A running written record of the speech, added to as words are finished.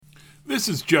This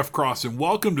is Jeff Cross, and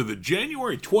welcome to the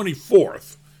January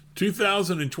 24th,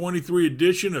 2023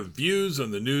 edition of Views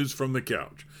on the News from the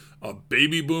Couch, a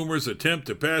baby boomer's attempt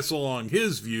to pass along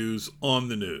his views on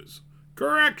the news.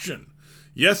 Correction!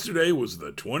 Yesterday was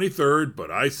the 23rd,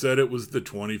 but I said it was the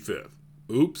 25th.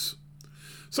 Oops.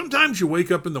 Sometimes you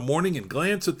wake up in the morning and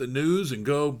glance at the news and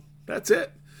go, that's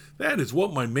it. That is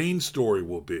what my main story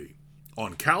will be.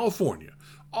 On California,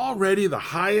 already the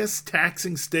highest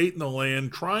taxing state in the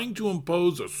land, trying to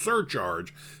impose a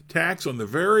surcharge tax on the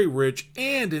very rich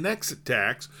and an exit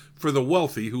tax for the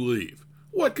wealthy who leave.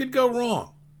 What could go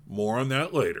wrong? More on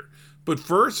that later. But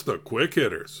first, the quick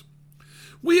hitters.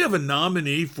 We have a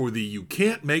nominee for the You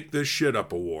Can't Make This Shit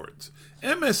Up Awards.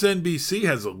 MSNBC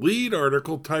has a lead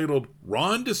article titled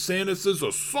Ron DeSantis'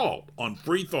 Assault on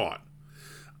Free Thought.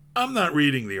 I'm not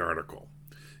reading the article.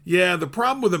 Yeah, the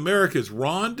problem with America is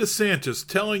Ron DeSantis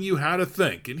telling you how to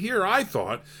think, and here I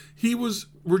thought he was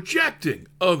rejecting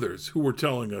others who were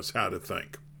telling us how to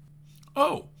think.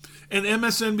 Oh, and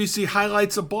MSNBC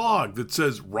highlights a blog that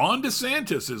says Ron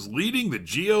DeSantis is leading the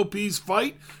GOP's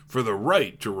fight for the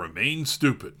right to remain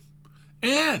stupid.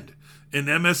 And in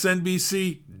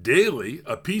MSNBC Daily,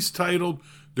 a piece titled,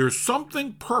 There's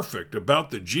Something Perfect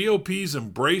About the GOP's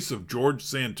Embrace of George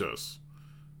Santos.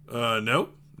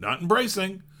 Nope, not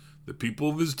embracing. The people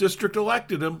of his district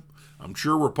elected him. I'm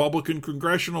sure Republican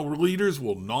congressional leaders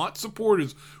will not support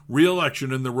his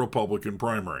re-election in the Republican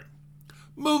primary.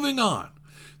 Moving on.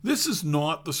 This is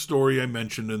not the story I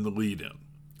mentioned in the lead-in.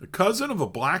 A cousin of a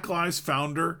Black Lives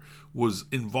founder was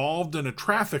involved in a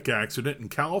traffic accident in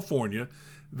California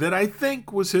that I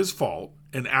think was his fault,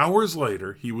 and hours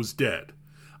later he was dead.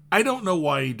 I don't know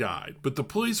why he died, but the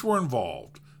police were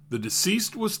involved. The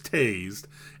deceased was tased,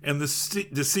 and the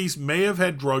deceased may have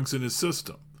had drugs in his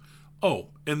system. Oh,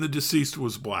 and the deceased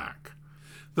was black.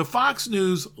 The Fox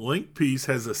News link piece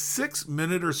has a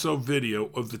 6-minute or so video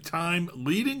of the time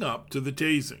leading up to the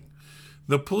tasing.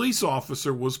 The police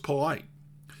officer was polite.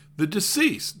 The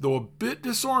deceased, though a bit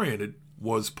disoriented,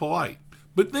 was polite.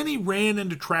 But then he ran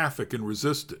into traffic and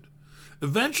resisted.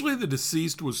 Eventually, the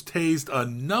deceased was tased a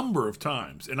number of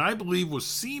times, and I believe was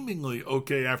seemingly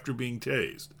okay after being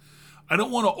tased. I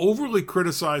don't want to overly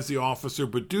criticize the officer,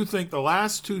 but do think the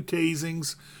last 2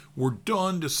 tasings were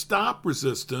done to stop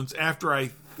resistance after I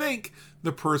think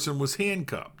the person was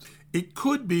handcuffed. It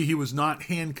could be he was not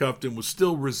handcuffed and was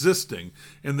still resisting,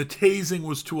 and the tasing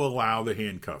was to allow the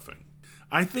handcuffing.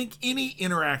 I think any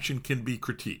interaction can be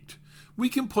critiqued. We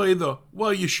can play the,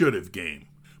 well, you should have game.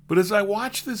 But as I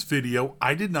watched this video,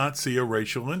 I did not see a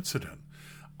racial incident.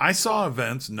 I saw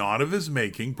events not of his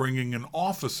making, bringing an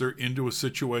officer into a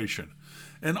situation.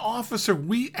 An officer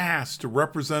we asked to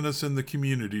represent us in the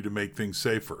community to make things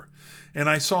safer. And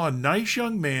I saw a nice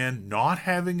young man not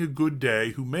having a good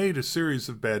day who made a series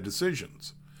of bad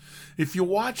decisions. If you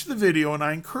watch the video, and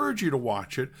I encourage you to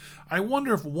watch it, I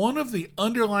wonder if one of the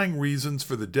underlying reasons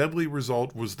for the deadly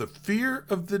result was the fear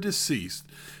of the deceased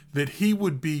that he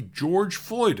would be George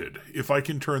Floyded, if I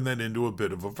can turn that into a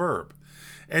bit of a verb.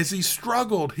 As he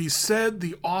struggled, he said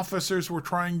the officers were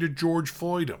trying to George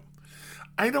Floyd him.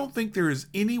 I don't think there is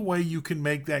any way you can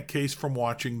make that case from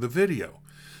watching the video.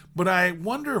 But I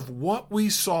wonder if what we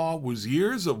saw was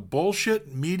years of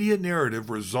bullshit media narrative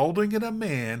resulting in a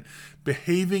man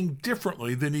behaving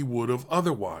differently than he would have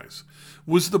otherwise.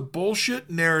 Was the bullshit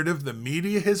narrative the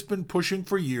media has been pushing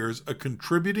for years a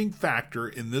contributing factor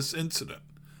in this incident?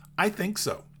 I think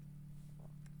so.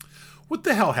 What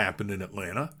the hell happened in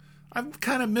Atlanta? I've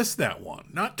kind of missed that one.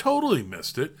 Not totally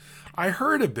missed it. I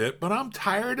heard a bit, but I'm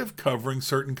tired of covering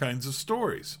certain kinds of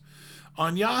stories.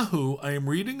 On Yahoo, I am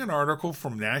reading an article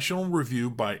from National Review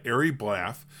by Ari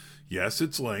Blaff, yes,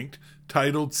 it's linked,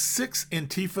 titled 6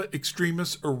 Antifa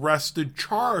extremists arrested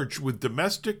charged with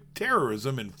domestic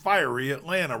terrorism in fiery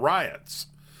Atlanta riots.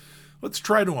 Let's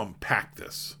try to unpack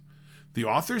this. The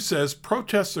author says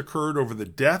protests occurred over the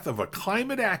death of a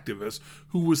climate activist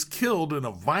who was killed in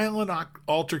a violent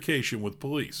altercation with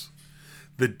police.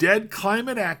 The dead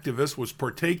climate activist was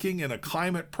partaking in a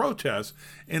climate protest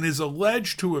and is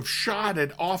alleged to have shot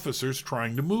at officers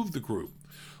trying to move the group.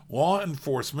 Law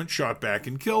enforcement shot back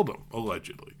and killed him,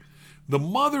 allegedly. The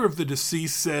mother of the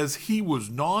deceased says he was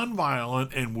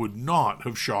nonviolent and would not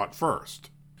have shot first.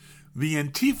 The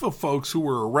Antifa folks who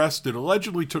were arrested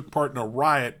allegedly took part in a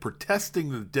riot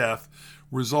protesting the death,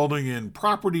 resulting in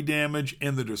property damage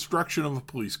and the destruction of a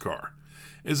police car.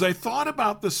 As I thought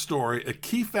about this story, a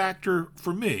key factor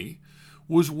for me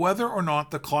was whether or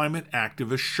not the climate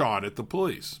activist shot at the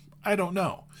police. I don't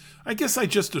know. I guess I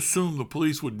just assumed the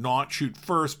police would not shoot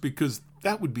first because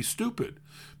that would be stupid.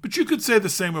 But you could say the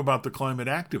same about the climate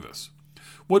activists.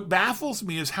 What baffles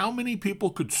me is how many people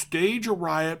could stage a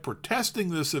riot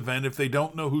protesting this event if they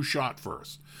don't know who shot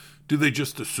first. Do they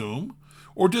just assume?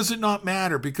 Or does it not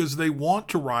matter because they want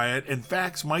to riot and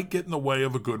facts might get in the way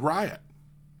of a good riot?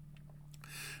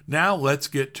 Now let's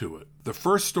get to it. The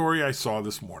first story I saw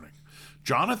this morning.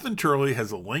 Jonathan Turley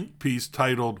has a linked piece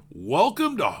titled,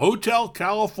 "Welcome to Hotel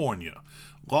California.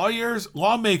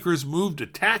 Lawmakers move to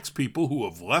tax people who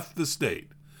have left the state."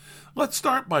 Let's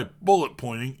start by bullet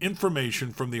pointing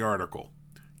information from the article.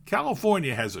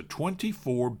 California has a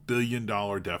 $24 billion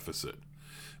deficit.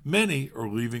 Many are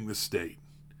leaving the state.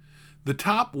 The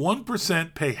top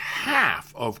 1% pay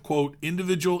half of, quote,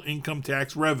 individual income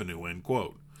tax revenue, end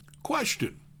quote.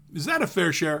 Question, is that a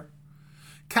fair share?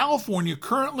 California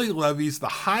currently levies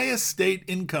the highest state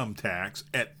income tax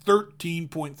at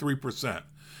 13.3%.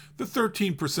 The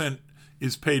 13%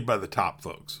 is paid by the top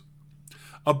folks.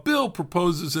 A bill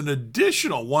proposes an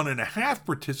additional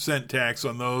 1.5% tax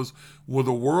on those with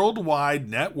a worldwide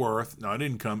net worth, not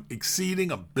income, exceeding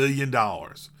 $1 billion.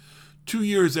 2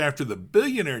 years after the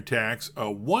billionaire tax, a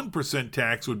 1%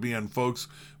 tax would be on folks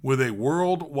with a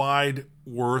worldwide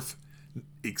worth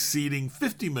exceeding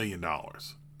 $50 million.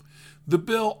 The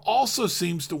bill also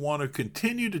seems to want to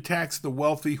continue to tax the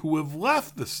wealthy who have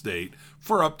left the state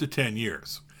for up to 10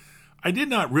 years. I did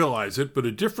not realize it, but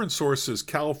a different source says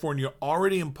California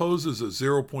already imposes a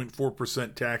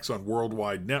 0.4% tax on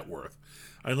worldwide net worth.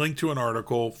 I linked to an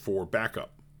article for backup.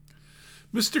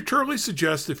 Mr. Turley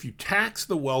suggests if you tax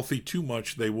the wealthy too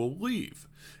much, they will leave.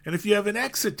 And if you have an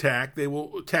exit tax, they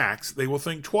will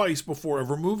think twice before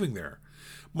ever moving there.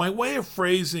 My way of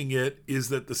phrasing it is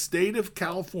that the state of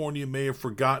California may have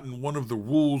forgotten one of the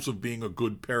rules of being a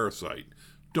good parasite.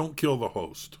 Don't kill the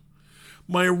host.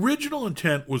 My original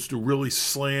intent was to really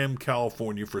slam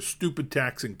California for stupid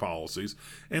taxing policies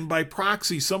and by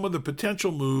proxy some of the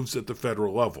potential moves at the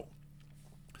federal level.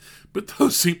 But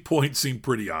those points seem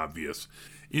pretty obvious.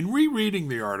 In rereading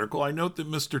the article, I note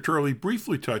that Mr. Turley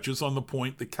briefly touches on the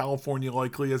point that California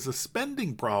likely has a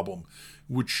spending problem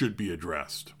which should be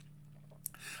addressed.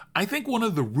 I think one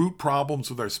of the root problems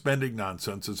with our spending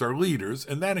nonsense is our leaders,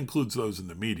 and that includes those in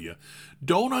the media,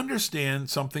 don't understand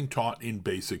something taught in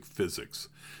basic physics.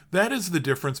 That is the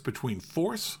difference between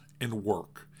force and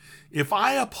work. If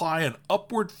I apply an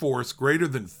upward force greater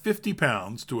than 50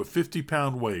 pounds to a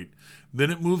 50-pound weight,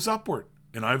 then it moves upward,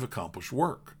 and I've accomplished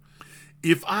work.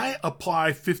 If I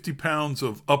apply 50 pounds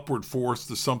of upward force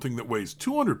to something that weighs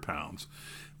 200 pounds,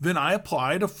 then I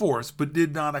applied a force but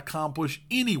did not accomplish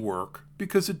any work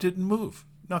because it didn't move.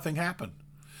 Nothing happened.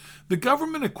 The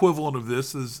government equivalent of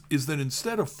this is that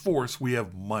instead of force, we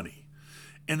have money.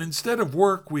 And instead of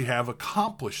work, we have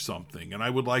accomplished something, and I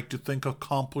would like to think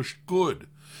accomplished good.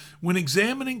 When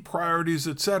examining priorities,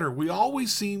 etc., we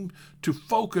always seem to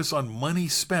focus on money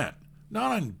spent,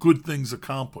 not on good things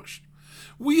accomplished.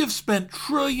 We have spent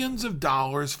trillions of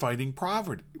dollars fighting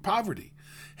poverty.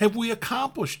 Have we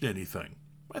accomplished anything?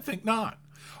 I think not.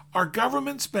 Our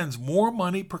government spends more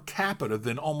money per capita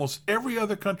than almost every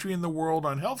other country in the world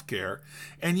on health care,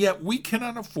 and yet we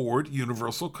cannot afford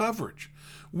universal coverage.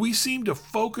 We seem to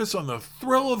focus on the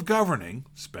thrill of governing,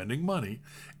 spending money,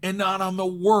 and not on the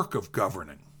work of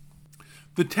governing.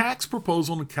 The tax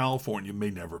proposal in California may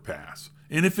never pass,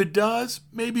 and if it does,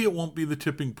 maybe it won't be the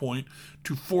tipping point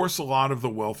to force a lot of the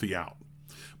wealthy out.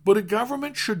 But a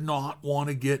government should not want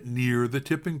to get near the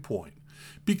tipping point.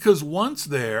 Because once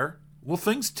there, well,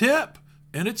 things tip,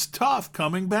 and it's tough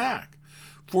coming back.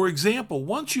 For example,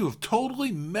 once you have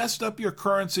totally messed up your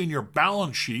currency and your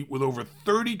balance sheet with over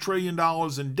 $30 trillion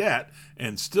in debt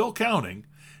and still counting,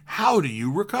 how do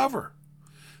you recover?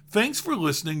 Thanks for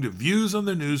listening to Views on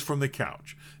the News from the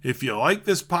Couch. If you like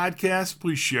this podcast,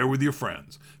 please share with your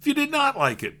friends. If you did not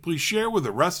like it, please share with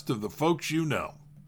the rest of the folks you know.